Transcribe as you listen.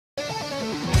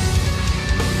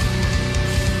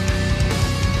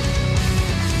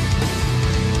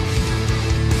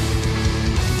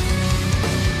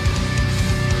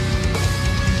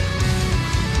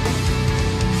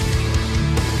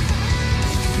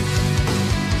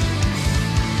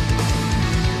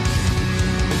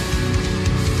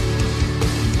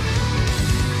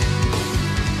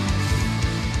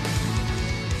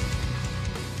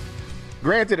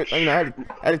granted, you know, I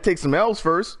had to take some L's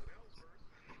first.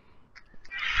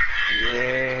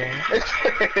 Yeah.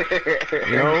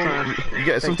 You know, you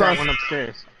get sometimes. One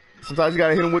upstairs. Sometimes you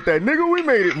gotta hit him with that nigga. We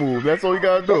made it move. That's all you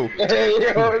gotta do.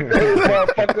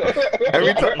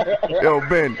 Every time, yo,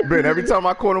 Ben. Every time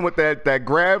I caught him with that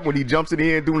grab when he jumps in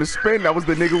the air and doing the spin, that was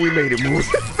the nigga we made it move.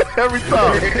 Every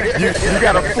time. You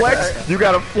gotta flex. You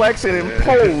gotta flex and then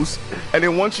pose. And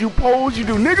then once you pose, you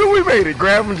do nigga. We made it.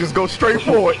 Grab him and just go straight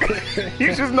forward.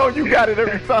 You just know you got it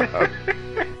every time.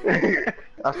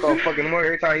 I start fucking him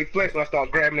every time he flexed, and I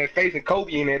start grabbing that face and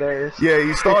Kobe in that ass. Yeah,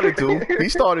 he started to.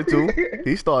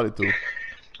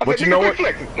 But you know what?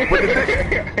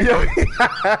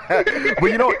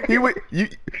 But you know, he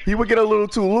would get a little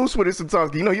too loose with it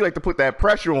sometimes. You know, he like to put that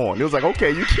pressure on. It was like,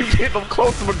 okay, you keep getting him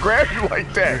close to grab you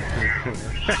like that.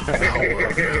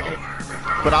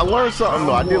 But I learned something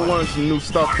though. I did learn some new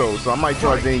stuff though, so I might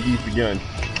try Zangief again.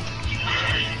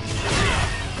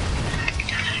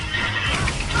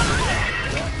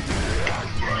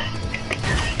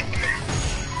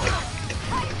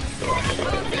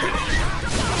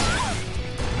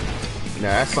 Nah,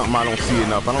 that's something I don't see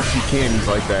enough. I don't see candies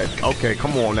like that. Okay,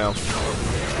 come on now.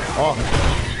 Oh,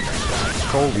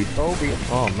 Kobe.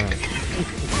 Oh man.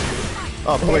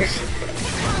 Oh please.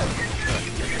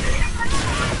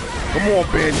 Come on,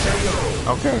 Ben.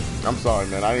 Okay, I'm sorry,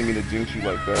 man. I didn't mean to jinx you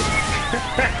like that.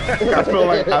 I feel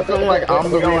like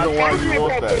I'm the reason why you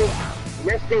lost that.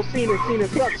 Let's go, Cena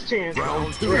sucks chance.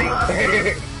 Round 2.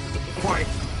 Fight.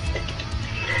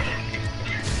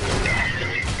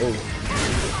 Oh.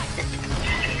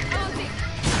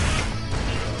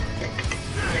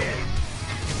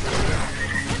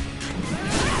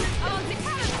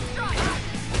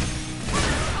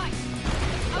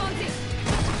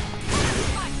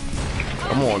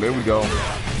 Come on, there we go.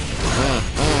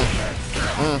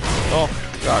 Oh,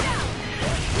 God.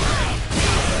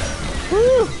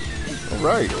 Woo. All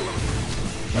right.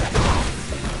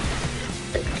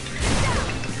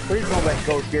 Please don't let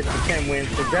Ghost get to 10 wins,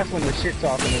 because that's when the shit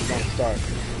talking is going to start.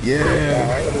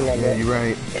 Yeah, you're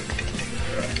right.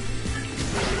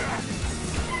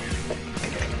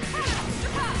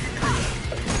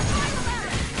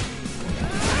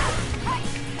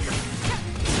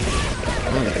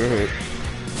 Good.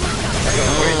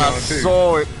 I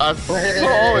saw it.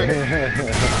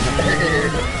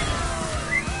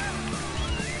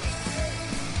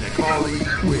 Necalli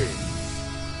wins.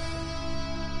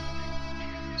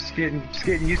 Just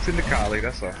getting used to Necalli,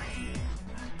 that's all.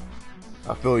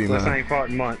 I feel you, Plus, man. I ain't fought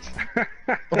in months.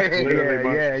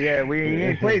 Yeah. We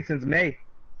ain't played since May.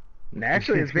 And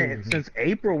actually, it's been since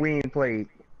April we ain't played.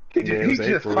 He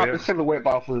just popped the silhouette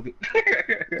off of it.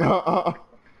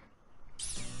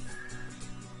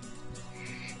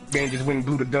 Ben just went and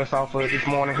blew the dust off of it this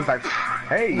morning. He's like,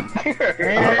 hey.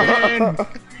 And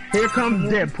here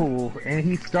comes Deadpool. And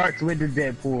he starts with the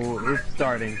Deadpool. It's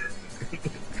starting.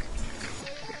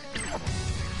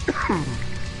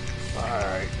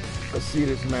 Alright. Let's see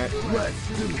this match. Let's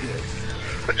do this.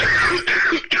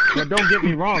 Now, don't get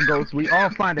me wrong, Ghost. We all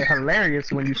find it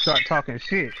hilarious when you start talking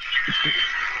shit.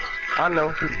 I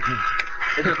know.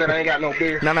 It's just that I ain't got no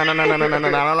beer. No. I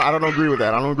don't agree with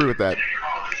that. I don't agree with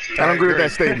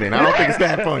that statement. I don't think it's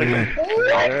that funny, man. I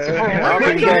don't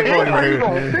think it's that funny,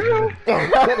 man.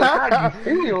 How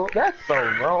you feel? That's so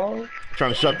wrong.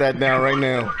 Trying to shut that down right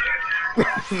now.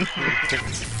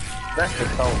 That's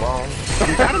just so wrong.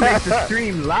 You gotta make the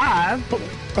stream live.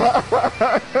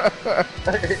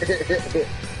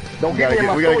 Don't get me in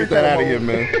my we gotta get that out of here,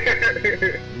 man.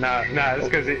 Nah, it's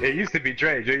because it used to be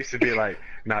Dre. Dre used to be like,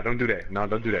 nah, don't do that. No,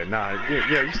 don't do that. Nah,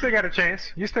 yeah, you still got a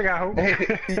chance. You still got hope.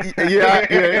 Yeah,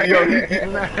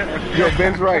 yo,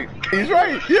 Ben's right. He's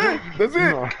right. Yeah, that's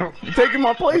it. You're taking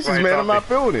my places, man. I'm not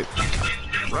feeling it.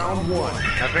 Round 1.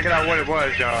 I figured out what it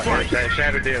was, y'all. That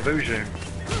shattered the illusion.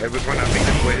 It was when I beat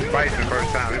him with his fight the first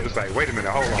time. It was like, wait a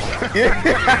minute, hold on.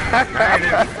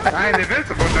 I ain't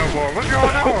invincible no more. What's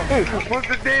going on? What's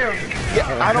the deal?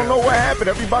 Yeah, I don't know what happened.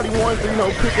 Everybody wanted to,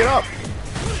 pick it up.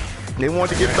 They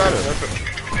wanted to get better.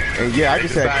 And yeah, I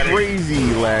just had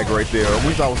crazy lag right there. I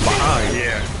wish I was behind.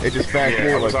 Yeah. It just fast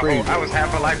forward like crazy. I was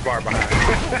half a life bar behind.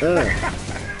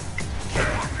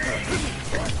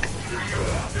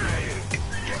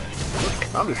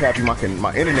 I'm just happy my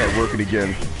internet working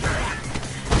again.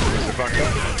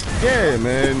 Yeah,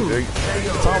 man.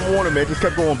 Tom Warner, man, just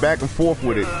kept going back and forth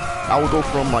with it. I would go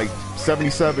from like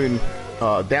 77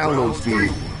 download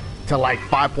speed to like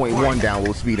 5.1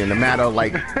 download speed in a matter of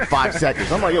like 5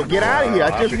 seconds. I'm like, yo, get out of here. I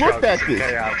just looked at this.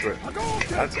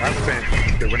 I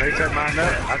spent, when they set mine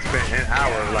up, I spent an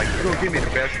hour, like, you're going to give me the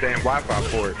best damn Wi-Fi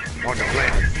port on the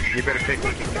planet. You better pick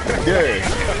it. Yeah.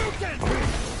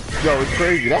 Yo, it's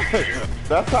crazy.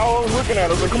 That's how I was looking at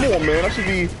it. I was like, come on, man.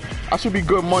 I should be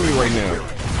good money right now.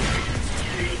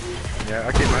 Yeah,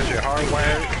 I keep my shit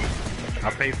hardwired. I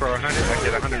pay for 100, I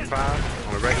get 105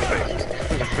 on a regular basis.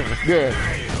 Yeah.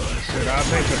 Shit, I'll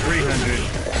pay for 300,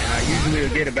 and I usually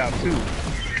will get about 2.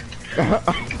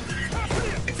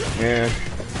 Man.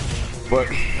 But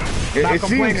Not it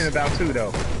complaining seems, about 2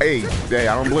 though. hey,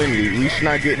 I don't blame you. At least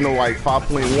you're not getting no like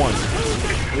 5.1.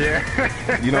 Yeah.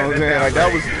 You know what I'm saying? Like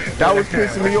that was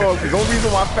pissing me off. The only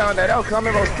reason why I found that out, because I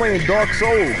remember I was playing Dark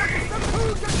Souls.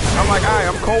 I'm like, alright,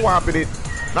 I'm co-oping it.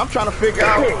 And I'm trying to figure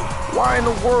out why in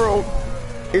the world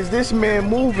is this man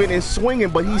moving and swinging,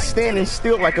 but he's standing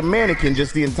still like a mannequin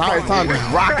just the entire time,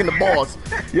 just rocking the boss.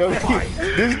 Yo,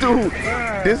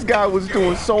 this guy was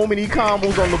doing so many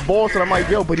combos on the boss, and I'm like,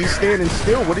 yo, but he's standing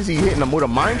still. What is he hitting him with, a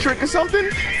mind trick or something?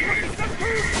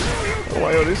 Oh,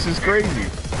 yo, this is crazy.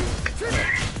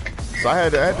 So I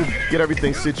had to get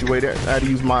everything situated. I had to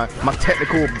use my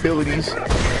technical abilities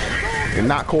and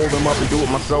not call them up and do it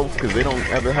myself because they don't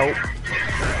ever help.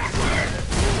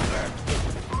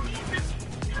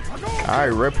 All right,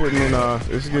 red putting in.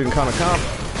 This is getting kind of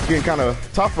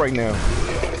tough right now.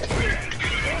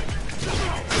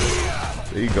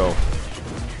 There you go.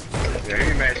 Yeah,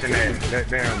 he matching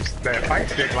that fight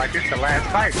stick like it's the last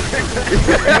fight.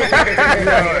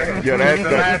 Yo, that's the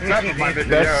last time, my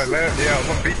nigga. Yo, I'm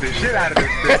gonna beat the shit out of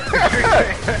this bitch.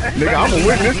 Nigga, I'm gonna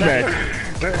win this match.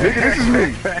 Nigga, this is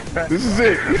me. This is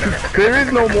it. There is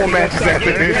no more matches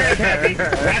after this.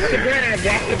 That's the grab.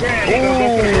 That's the grab. Ooh,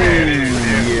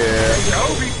 yeah.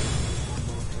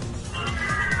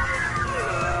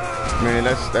 Man,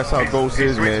 that's how Ghost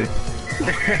is, man.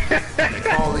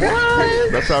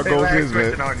 That's how Ghost is,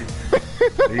 man.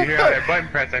 You hear how that button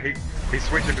presser? He's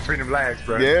switching between them legs,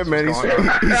 bro. Yeah, man, he's switching.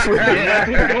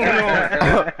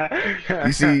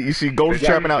 You see, Ghost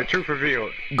trapping out. The truth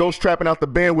revealed. Ghost trapping out the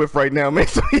bandwidth right now, man.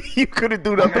 So you couldn't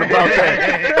do nothing about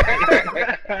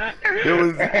that. There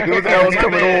was L's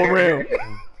coming all around.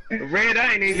 Red,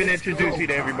 I ain't even introduced you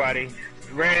to everybody.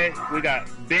 Red, we got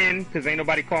Ben, because ain't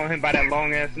nobody calling him by that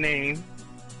long ass name.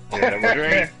 Yeah, that was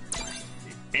Red.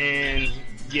 And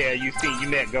yeah, you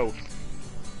met Ghost.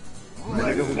 The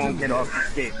nigga who won't get off the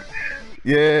stick.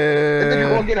 Yeah. The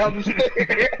nigga won't get off the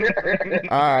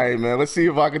stick. Alright, man. Let's see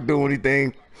if I can do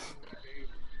anything.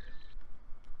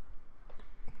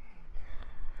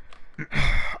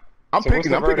 I'm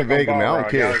picking Vega, man. I don't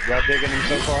care. Y'all digging him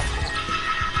so far?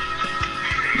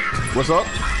 What's up?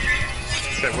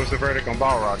 Said, what's the verdict on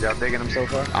Balrog? Y'all digging him so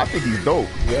far? I think he's dope.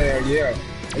 Yeah.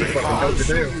 He's fucking dope to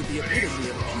do.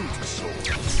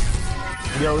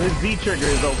 Yo, his V trigger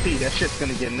is OP. That shit's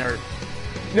gonna get nerfed.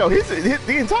 Yo,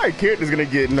 the entire character's gonna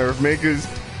get nerfed, man, because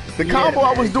the combo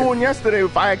I was doing yesterday,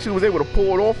 if I actually was able to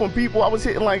pull it off on people, I was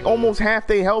hitting like almost half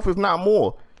their health, if not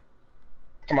more.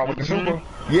 Come on with the super.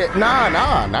 Yeah, nah,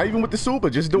 not even with the super.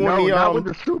 Just doing not with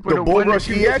the super. The Bull Rush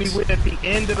EX. With at the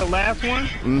end of the last one.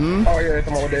 Mm-hmm. Oh yeah,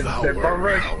 come on with that bum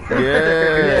rush.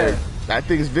 Yeah, that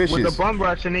thing's vicious. With the bum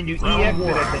rush, and then you EX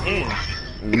it at the end.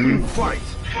 Mm-hmm. Fight.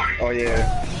 Oh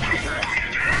yeah.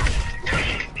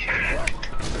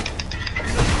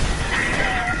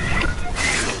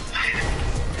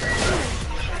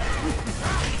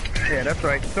 Yeah, that's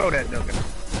right. Throw that nugget.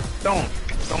 Throw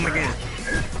him again.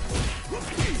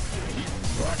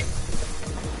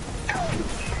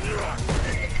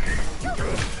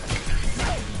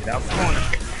 Get out the corner.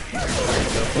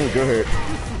 Oh, go ahead.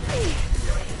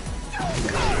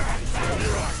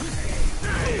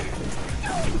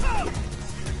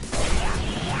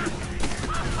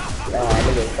 I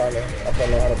don't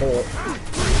know how to do it.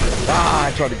 Ah,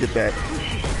 I tried to get that.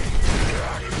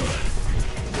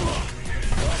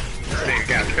 This nigga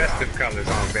got festive colors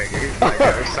on, Vega. He's like,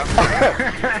 there's something.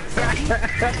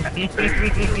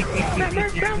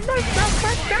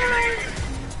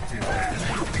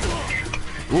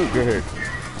 Ooh, go ahead.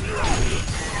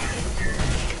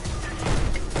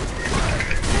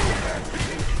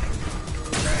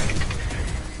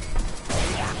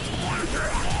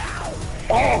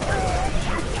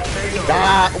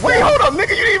 Wait, hold up, nigga,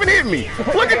 you didn't even hit me.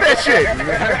 Look at that shit.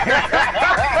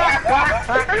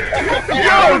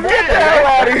 Yo, get the hell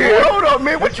out of here. Hold up,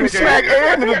 man. What you smack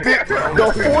air into the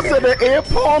force of the air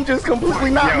palm just completely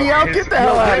knocked me out? Get the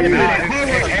hell out of here.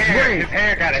 His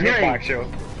hair got a hitbox, yo.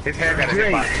 His hair got a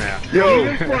hitbox now.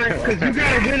 Yo. Because you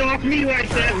gotta win off me like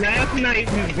that last night.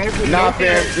 Nah,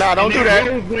 fam. Nah, don't do that.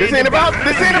 This ain't about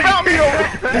me, yo.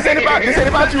 This ain't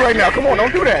about you right now. Come on,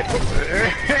 don't do that.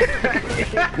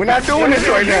 We're not doing this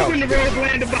right now.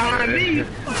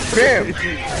 Fam,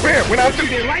 we're not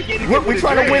we're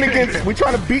trying to win against, we're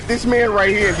trying to beat this man right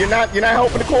here. You're not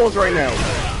helping the cause right now.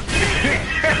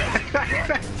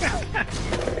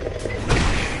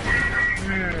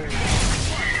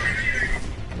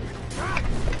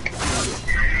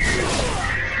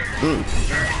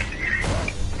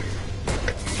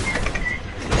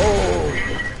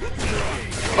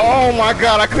 Oh my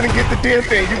God, I couldn't get the damn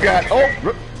thing. You got,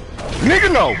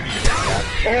 nigga, no.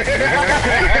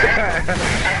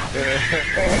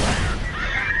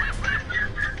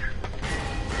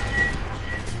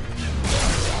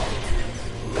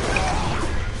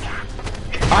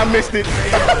 I missed it.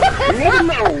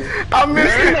 I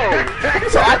missed it.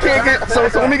 So I can't get. So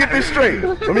let me get this straight.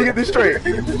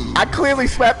 I clearly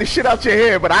slapped the shit out your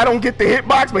head, but I don't get the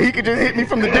hitbox. But he could just hit me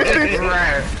from the distance.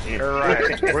 Right.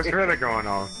 What's really going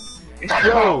on?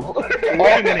 Yo, Wait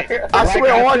a minute. I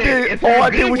swear, all I did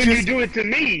was when you just. do it to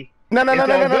me. No,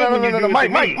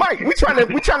 Mike, we trying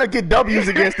to get W's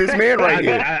against this man right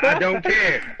here. I don't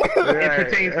care. It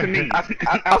pertains to me.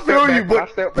 I feel you, but I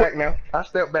step back now. I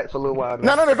step back for a little while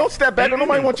now. No, don't step back.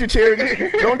 Nobody wants your charity.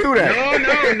 Don't do that. No,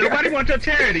 nobody wants your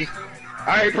charity.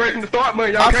 I ain't pressing the start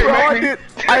button. Y'all I can't swear, all I make me. did.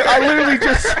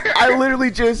 I literally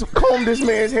just combed this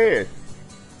man's hair.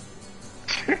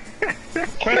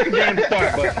 Press the damn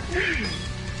start button.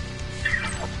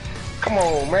 Come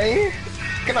on, man.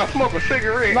 Can I smoke a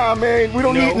cigarette? Nah, man, we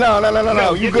don't need. No.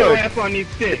 You Get your good? ass on these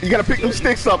sticks. You gotta pick them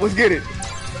sticks up. Let's get it.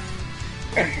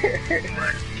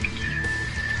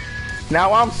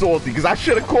 Now I'm salty because I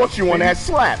should have caught you on that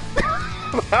slap.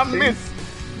 I missed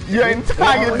your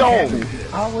entire dome.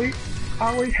 Always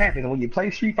happen when you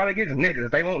play Street Fighter against niggas.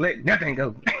 They won't let nothing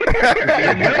go. You know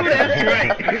that's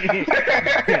right.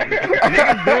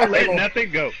 Niggas don't let nothing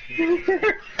go.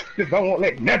 Just won't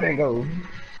let nothing go.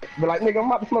 But like, nigga, I'm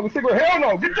about to smoke a cigarette. Hell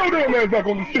no, get your damn ass back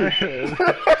on the street.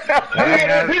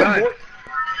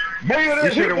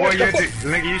 You should have worn your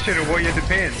you should have worn your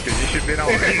depends because you should have been on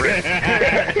that, Brett.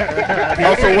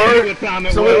 Oh, so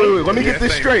wait. Let me get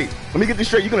this straight.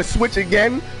 You're gonna switch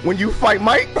again when you fight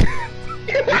Mike?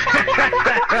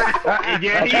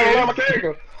 Yeah, he I'm my is.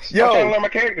 character. Yo. I'm trying to learn my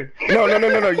character. No,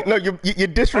 you're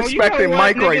disrespecting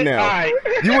Mike right now.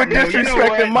 You were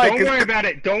disrespecting Mike. Don't worry about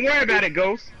it. Don't worry about it,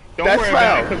 Ghost. Don't That's worry about it,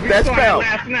 foul. 'cause we That's saw it foul.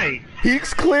 last night.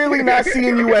 He's clearly not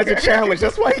seeing you as a challenge.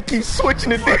 That's why he keeps switching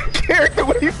the damn character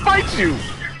when he fights you.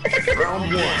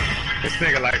 Round one. This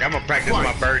nigga like, I'm gonna practice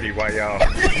my birdie while y'all.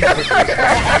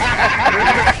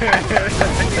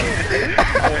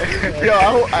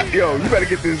 Yo, you better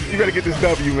get this. You better get this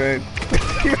W, man.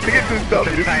 You better get this W.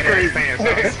 This is Tight ass crazy. pants on.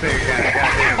 This nigga got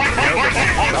goddamn yoga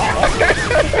pants on.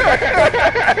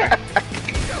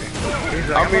 He's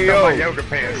like, I'm gonna throw my yoga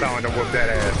pants on to whoop that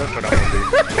ass. That's what I'm gonna do.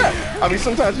 I mean,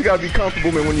 sometimes you gotta be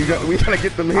comfortable, man. When you gotta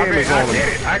get them hammers on them.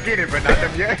 I get it, but not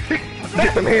them yet.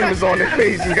 Get them hammers on their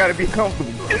face. You gotta be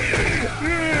comfortable.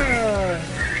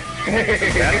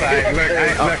 That's like, look,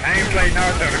 I ain't played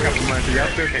Naruto in a couple months, so y'all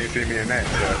still can't see me in that.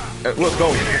 So. Look,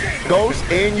 Ghost,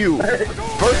 and you.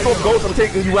 First off, Ghost, I'm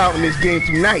taking you out in this game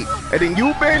tonight, and then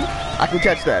you, Ben, I can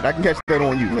catch that. I can catch that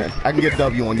on you, man. I can get a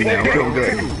W on you now. I'm feeling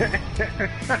good.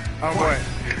 Oh boy.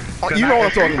 You know what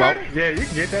I'm talking about? Yeah, you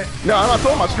can get that. No, I'm not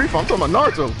talking about Street Fighter. I'm talking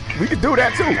about Naruto. We can do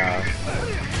that too.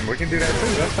 We can do that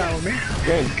too. That's fine with me.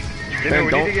 Gang. You know,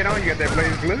 when you get on, you got that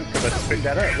Blaze Blue. Let's pick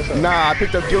that up. What's up? Nah, I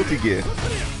picked up Guilty Gear.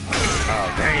 Oh,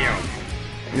 damn.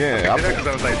 Yeah, Because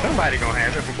I was like, somebody gonna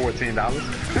have it for $14.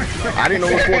 I didn't know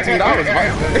it was $14.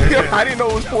 I didn't know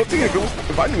it was 14.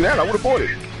 If I knew that, I would have bought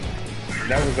it.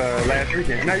 That was last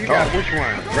weekend. Now you got which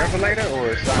one? Revelator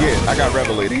or Sonic? Yeah, I got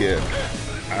Revelator, yeah.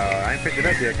 I ain't picked it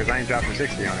up yet because I ain't dropping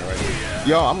 60 on it right now.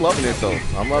 Yo, I'm loving it though.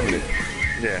 I'm loving it.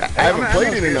 Yeah. I haven't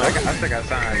played it enough. I still got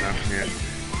signed though. Yeah.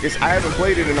 I haven't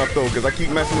played it enough though, because I keep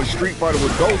messing with Street Fighter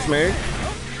with Ghost, man.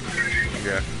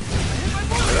 Yeah.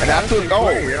 And I took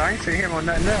I ain't seen him on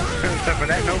nothing else except for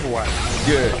that and Overwatch.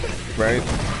 Yeah, right.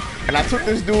 And I took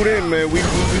this dude in, man. We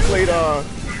played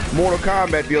Mortal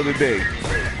Kombat the other day.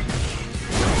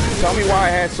 Tell me why I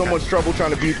had so much trouble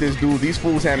trying to beat this dude. These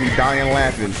fools had me dying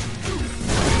laughing.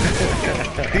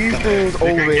 These dudes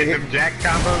over here. Them jack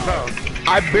combos off.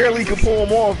 I barely could pull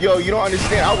them off, yo. You don't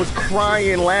understand. I was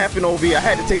crying, laughing over here. I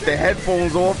had to take the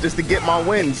headphones off just to get my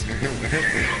wins.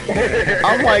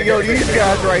 I'm like, yo, these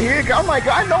guys right here. I'm like,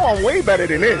 I know I'm way better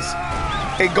than this.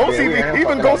 And Ghost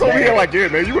even Ghost over here like, yeah,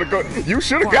 man, you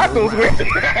should have got those wins.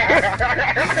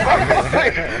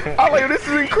 I'm like, this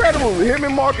is incredible. Him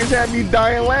and Marcus had me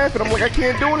dying laughing. I'm like, I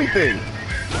can't do anything.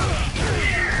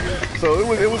 So it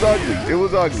was ugly. It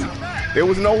was ugly. It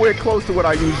was nowhere close to what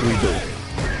I usually do.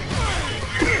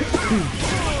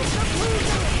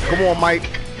 Come on, Mike.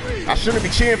 I shouldn't be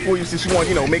cheering for you since you want,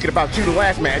 make it about you the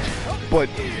last match. But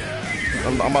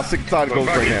I'm about sick and tired of Ghost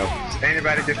right now.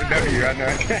 Anybody gets a W, I know.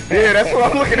 Yeah, that's what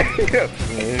I'm looking at.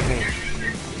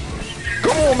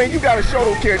 Come on, man. You got to show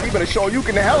those characters. You better show you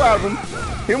can the hell out of him.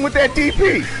 Him with that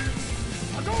DP.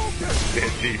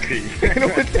 That DP.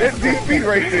 That DP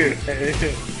right there.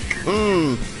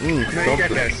 Man,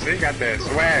 he got that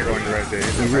swag on you right there.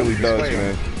 He really does,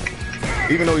 man.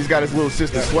 Even though he's got his little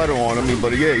sister sweater on, I mean,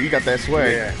 but yeah, he got that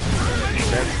swag. Yeah.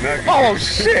 That's nugget. Oh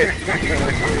shit!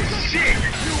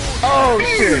 Oh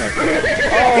shit!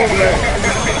 Oh man!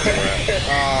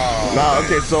 Nah,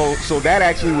 okay, so that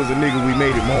actually was a nigga we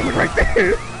made it moment right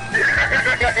there.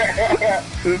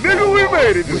 The nigga we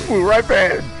made it just flew right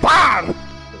past. Bang!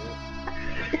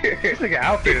 This nigga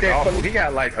outfit is awful. He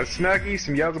got like a Snuggie,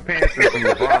 some yoga pants, and some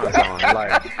LeBrons on.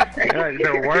 Like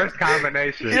the worst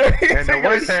combination, and the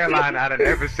worst hairline I've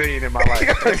ever seen in my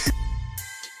life.